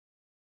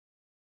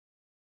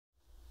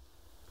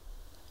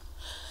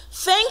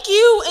Thank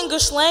you,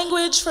 English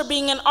language, for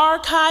being an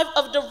archive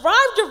of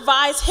derived,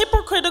 revised,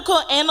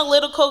 hypocritical,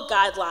 analytical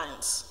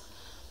guidelines.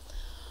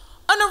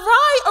 An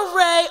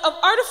array of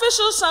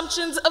artificial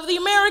assumptions of the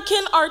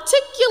American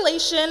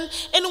articulation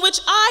in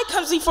which I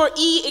comes before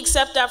E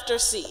except after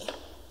C. A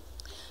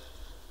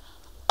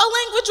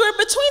language where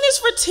between is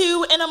for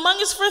two and among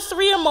is for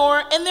three or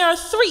more, and there are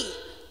three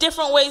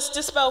different ways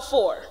to spell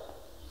four.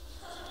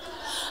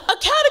 A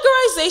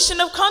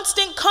categorization of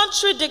constant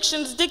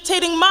contradictions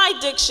dictating my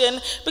diction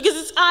because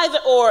it's either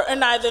or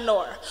neither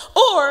nor.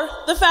 Or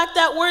the fact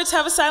that words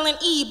have a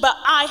silent E, but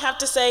I have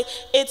to say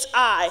it's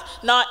I,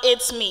 not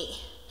it's me.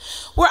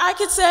 Where I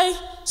could say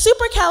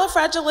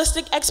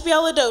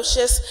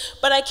supercalifragilisticexpialidocious,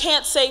 but I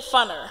can't say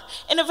funner.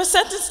 And if a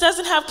sentence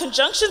doesn't have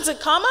conjunctions and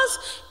commas,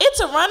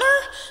 it's a runner.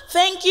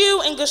 Thank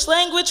you, English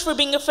language, for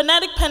being a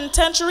phonetic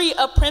penitentiary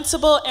of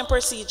principle and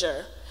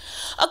procedure.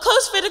 A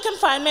close-fitted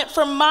confinement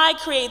for my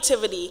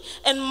creativity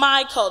and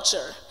my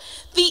culture.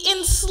 The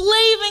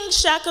enslaving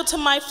shackle to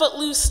my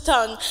footloose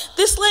tongue.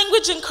 This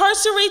language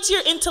incarcerates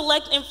your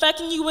intellect,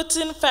 infecting you with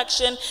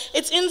infection.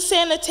 It's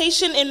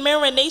insanitation and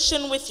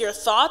marination with your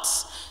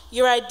thoughts,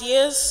 your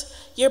ideas,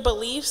 your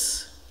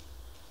beliefs.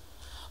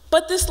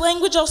 But this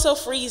language also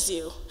frees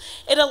you.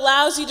 It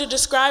allows you to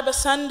describe a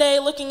Sunday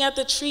looking at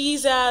the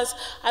trees as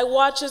I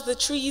watch as the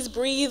trees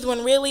breathe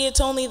when really it's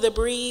only the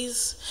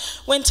breeze.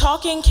 When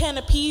talking can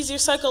appease your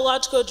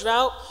psychological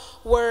drought,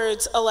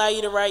 words allow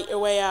you to write your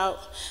way out.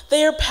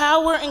 They are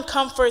power and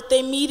comfort.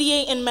 They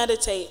mediate and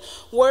meditate.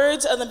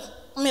 Words are the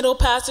middle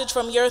passage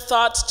from your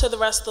thoughts to the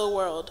rest of the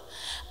world.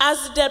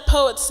 As the dead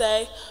poets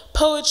say,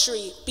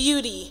 poetry,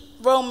 beauty,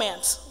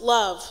 romance,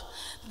 love.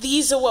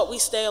 These are what we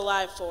stay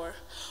alive for.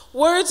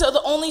 Words are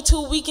the only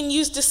tool we can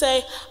use to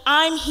say,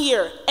 I'm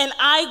here, and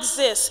I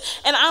exist,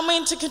 and I'm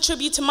going to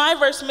contribute to my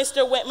verse,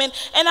 Mr. Whitman,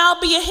 and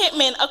I'll be a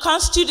hitman, a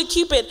constituted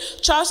Cupid,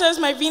 charged as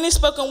my Venus,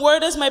 spoken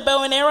word as my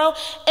bow and arrow,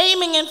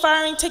 aiming and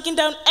firing, taking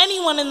down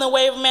anyone in the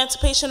way of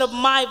emancipation of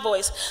my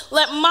voice.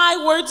 Let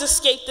my words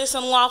escape this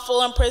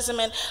unlawful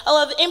imprisonment.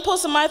 Allow the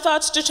impulse of my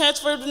thoughts to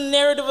transfer the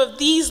narrative of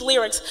these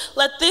lyrics.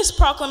 Let this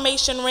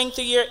proclamation ring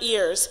through your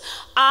ears.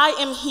 I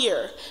am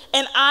here,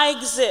 and I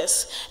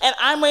exist, and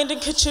I'm going to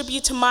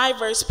contribute to my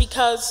verse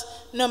because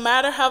no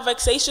matter how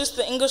vexatious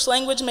the English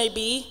language may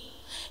be,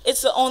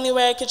 it's the only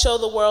way I could show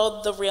the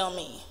world the real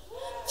me.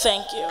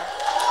 Thank you.